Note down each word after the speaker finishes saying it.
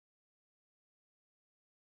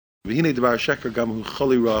Also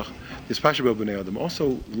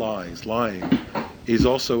lies, lying is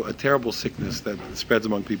also a terrible sickness that spreads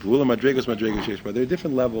among people. There are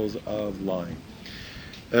different levels of lying.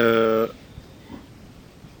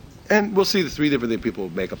 And we'll see the three different things.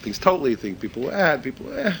 People make up things totally, think people add,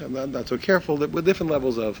 people I'm not so careful. With different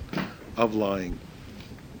levels of lying.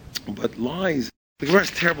 But lies, the Gemara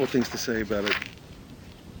has terrible things to say about it.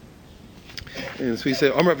 And so we say,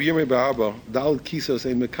 Amar B'Yirmei Ba'Arba, Dal Kisos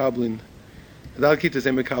Ein Mekablin, Dal Kitos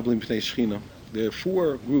Ein Mekablin Pnei Shechina. There are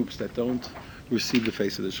four groups that don't receive the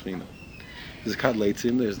face of the Shechina. There's a Kat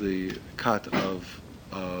Leitzim, there's the Kat of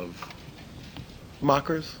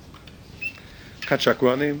mockers, Kat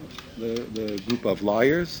Shakranim, the group of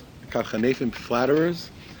liars, Kat Chanefim, flatterers,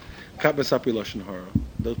 Kat Masapri Lashon Hara,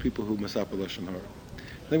 those people who Masapri Lashon Hara.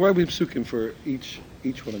 Then why are we psukim for each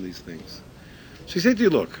one of these things? So he said to you,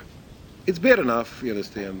 look, it's bad enough, you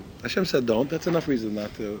understand. Hashem said don't. That's enough reason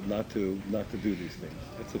not to do these things.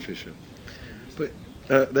 That's sufficient. But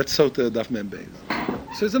that's Sota Daf Mem Beis.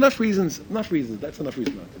 So there's enough reasons. That's enough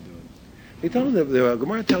reason not to do it. They tell them that the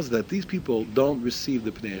Gemara tells that these people don't receive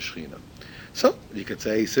the Pnei Shechina. So you could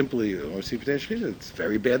say simply, you don't receive Pnei Shechina. It's a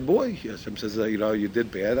very bad boy. Hashem says, you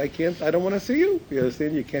did bad. I don't want to see you. You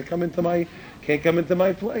understand? You can't come into my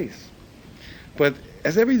place. But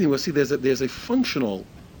as everything we'll see, there's a functional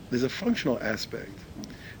aspect.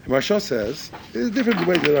 The Maharsha says, there's different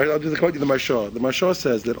ways. I'll do the quote to the Maharsha. The Maharsha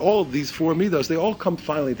says that all these four midos, they all come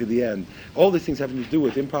finally to the end. All these things having to do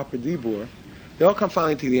with improper dibur, they all come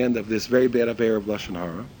finally to the end of this very bad affair of Lashon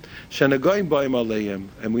Hara. Shenagayim ba'im aleim,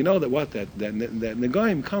 and we know that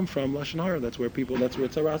Nagayim come from Lashon Hara. That's where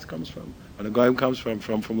Tzaras comes from. And Nagayim comes from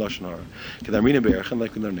Lashon Hara.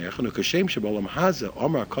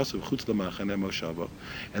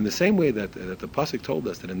 And the same way that the pasuk told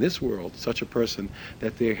us that in this world, such a person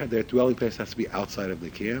that their dwelling place has to be outside of the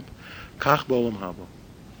camp. Kach b'olam haba.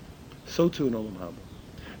 So too in olam haba.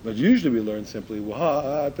 But usually we learn simply,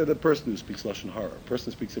 that the person who speaks Lashon Hara, a person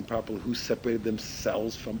who speaks improperly, who separated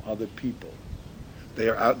themselves from other people. They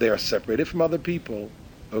are separated from other people.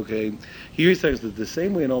 Okay? Here he says that the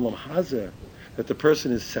same way in Olam Hazeh, that the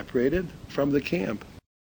person is separated from the camp.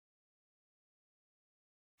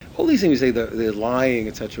 All these things we say, they're lying,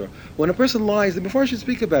 etc. When a person lies, before I should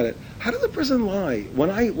speak about it, how does a person lie? When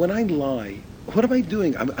I lie, what am I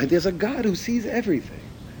doing? There's a God who sees everything.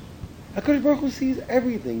 HaKadosh Baruch Hu sees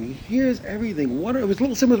everything. He hears everything. It was a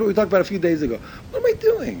little similar to what we talked about a few days ago. What am I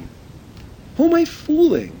doing? Who am I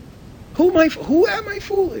fooling? Who am I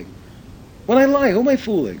fooling? When I lie, who am I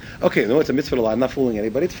fooling? Okay, no, it's a mitzvah to lie. I'm not fooling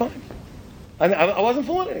anybody. It's fine. I wasn't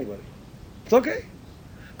fooling anybody. It's okay.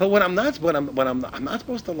 But when I'm not supposed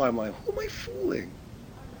to lie, I'm like, who am I fooling?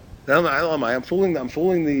 I'm fooling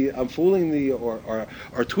the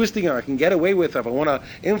or twisting, or I can get away with it if I want to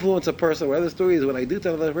influence a person. Whatever the story is, when I do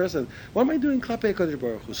to another person, what am I doing? Klapei Kadosh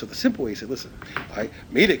Baruch Hu. So the simple way, he said, listen, I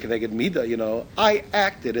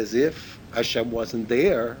acted as if Hashem wasn't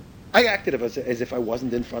there. I acted as if I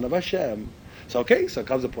wasn't in front of Hashem. So so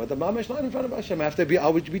comes the point that Mamash not in front of Hashem. I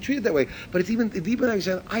would be treated that way. But it's even deeper than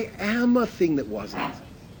Hashem. I am a thing that wasn't.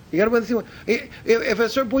 You got to understand. If at a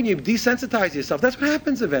certain point you desensitize yourself, that's what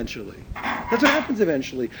happens eventually. And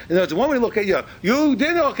there's one way to look at you. You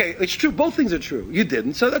didn't. Okay, it's true. Both things are true. You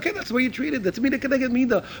didn't. So that's the way you're treated. That's me. That can get me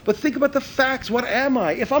though. But think about the facts. What am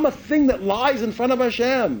I? If I'm a thing that lies in front of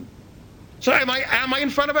Hashem, so am I in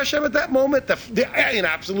front of Hashem at that moment? In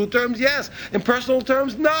absolute terms, yes. In personal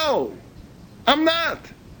terms, no. I'm not.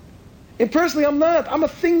 Impersonally, I'm not. I'm a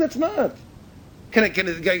thing that's not.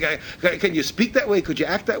 Can you speak that way? Could you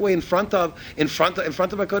act that way in front of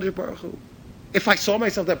HaKadosh Baruch Hu? If I saw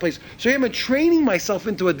myself that place, so I am training myself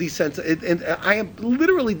into a and I am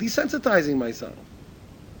literally desensitizing myself.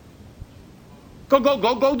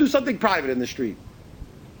 Go do something private in the street.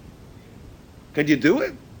 Can you do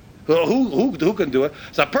it? Who can do it?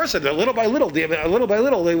 So a person, little by little, they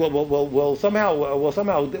will somehow.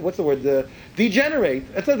 What's the word?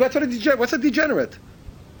 Degenerate. That's what a degenerate. What's a degenerate?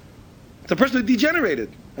 It's a person who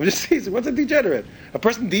degenerated. I'm just saying, what's a degenerate? A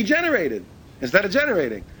person degenerated instead of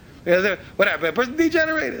generating. Whatever, a person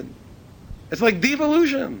degenerated. It's like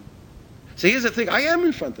devolution. So here's the thing, I am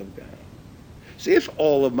in front of God. So if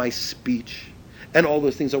all of my speech and all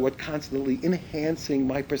those things are what constantly enhancing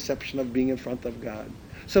my perception of being in front of God.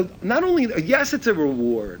 So not only, yes, it's a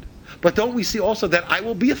reward, but don't we see also that I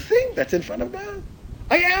will be a thing that's in front of God?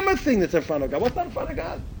 I am a thing that's in front of God. What's not in front of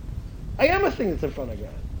God? I am a thing that's in front of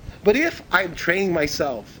God. But if I'm training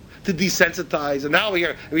myself to desensitize, and now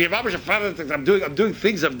I'm doing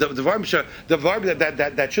things of the verb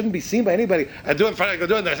that shouldn't be seen by anybody. I do in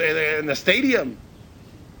the stadium.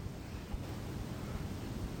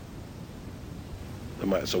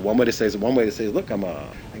 So one way to say is, look, I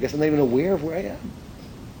guess I'm not even aware of where I am.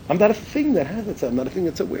 I'm not a thing that has it. I'm not a thing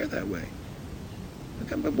that's aware that way.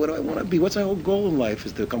 What do I want to be? What's my whole goal in life?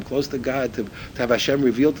 Is to come close to God, to have Hashem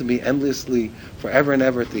revealed to me endlessly, forever and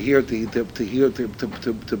ever, to hear, to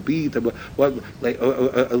be, what like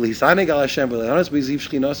Lisanig al Hashem,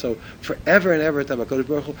 so forever and ever to have HaKadosh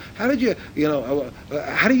Baruch Hu. How did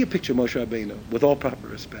you picture Moshe Rabbeinu with all proper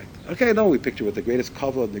respect? Okay, no, we picture with the greatest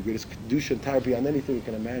kavod and the greatest kedusha and tar beyond anything we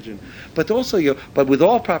can imagine, but also but with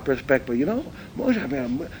all proper respect. But Moshe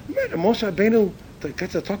Rabbeinu.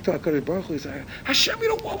 Gets to talk to HaKadosh Baruch Hu. He's like, Hashem, how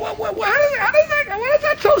does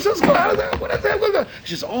that Tosas go? What is that?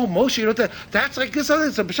 She says, oh, Moshe, that's like this,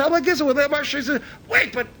 it's a b'shal like this. She says,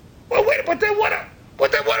 wait, but then what? What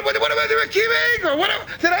about the Rekiving or whatever?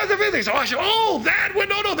 Then I was everything. So that one,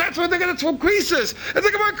 no, that's what they're gonna from creases. And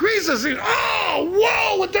think about creases.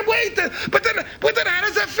 Whoa, but then how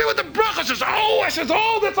does that fit with the bracha? That's a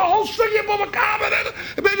whole sugya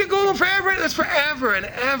b'makam. Imagine going forever. That's forever and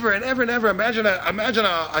ever and ever and ever. Imagine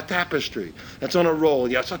a tapestry that's on a roll.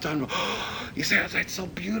 You say, it's so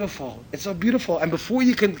beautiful. It's so beautiful. And before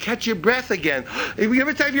you can catch your breath again, have you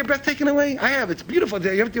ever had your breath taken away? I have. It's beautiful.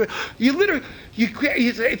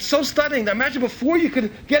 It's so stunning. Imagine before you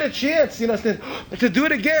could get a chance, to do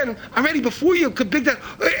it again. Already before you could pick that,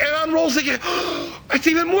 it unrolls again. It's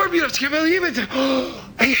even more beautiful. Can you believe it?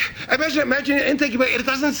 Imagine your intake, but it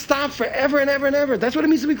doesn't stop forever and ever and ever. That's what it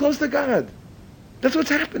means to be close to God. That's what's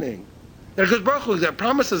happening. Because Baruch Hu that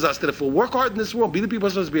promises us that if we'll work hard in this world, be the people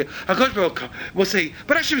we're supposed to be, HaKadosh Baruch Hu will say,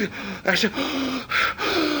 but I should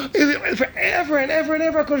forever and ever and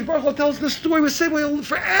ever. HaKadosh Baruch Hu tells the story. We say,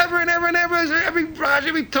 forever and ever and ever. Every Raj,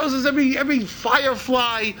 every Tosas, every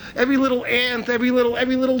firefly, every little ant, every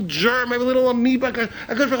little germ, every little amoeba.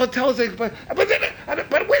 HaKadosh Baruch Hu tells us, but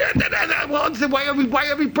why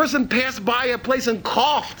every person passed by a place and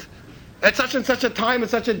coughed at such and such a time and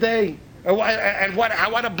such a day. And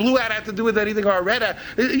what a blue hat had to do with anything or a red hat.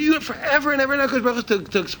 You forever and ever and ever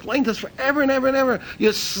to explain to us forever and ever and ever.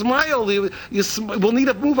 You smile. We'll need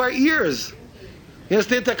to move our ears. You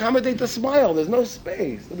understand? To accommodate the smile. There's no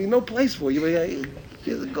space. There'll be no place for you.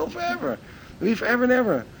 You go forever. It'll be forever and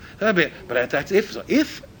ever. But that's if. So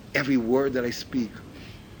if every word that I speak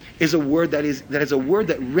is a word that is a word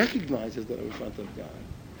that recognizes that I'm in front of God,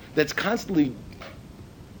 that's constantly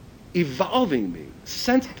evolving me,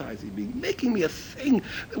 sensitizing me, making me a thing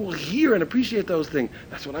that will hear and appreciate those things.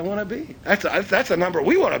 That's what I want to be. That's the number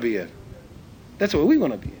we want to be in. That's what we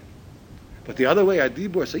want to be in. But the other way,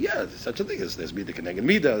 Adibur, so yeah, there's such a thing as there's Midah Keneged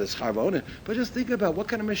Midah, there's Charvon, but just think about what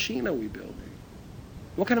kind of machine are we building?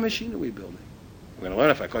 What kind of machine are we building? We're going to learn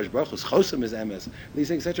if HaKadosh Baruch Hu's Chosim is emes, these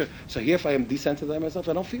things, etc. So here, if I am desensitized myself,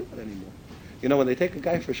 I don't feel it anymore. When they take a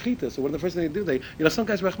guy for shchita, so one of the first things they do, some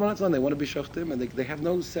guys, Rachmana Litzlan, they want to be shochtim, and they have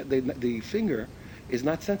no the finger is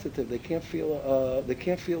not sensitive. They can't feel a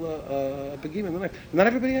begim in the knife. Not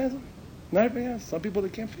everybody has them. Not everybody has. Some people they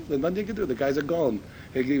can't feel it. Nothing you can do. The guys are gone.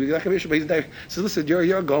 You're not going to be. But so listen,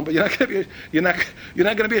 you're gone, but you're not going to be. You're not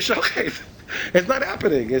going to be a shochet. It's not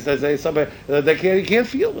happening. It's somebody that he can't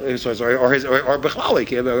feel, or Bechlal, he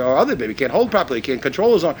can't, or other baby can't hold properly, he can't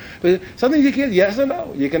control his own. But something you can't. Yes or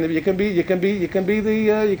no. You can be the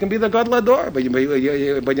God Lador, but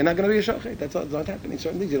you're not going to be a shochet. That's not happening.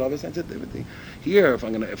 Certain things you don't have a sensitivity. Here, if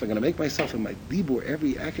I'm gonna make myself in my dibur,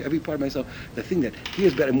 every part of myself, the thing that he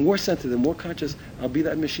is better, more sensitive, more conscious, I'll be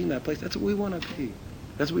that machine, that place. That's what we want to be.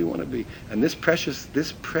 That's what we want to be. And this precious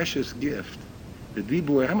gift, the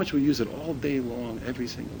dibur, how much we use it all day long, every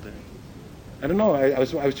single day. I don't know. I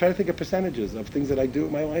was trying to think of percentages of things that I do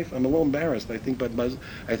in my life. I'm a little embarrassed. I think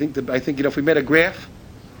if we made a graph,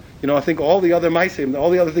 I think all the other maisim,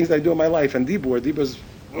 all the other things that I do in my life, and dibur's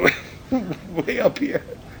way up here.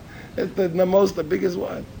 It's the biggest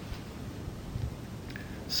one.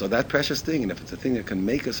 So that precious thing, and if it's a thing that can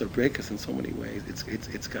make us or break us in so many ways,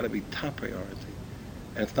 it's got to be top priority.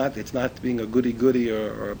 And it's not being a goody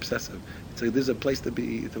or obsessive. There's a place to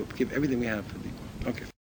give everything we have for the. Okay.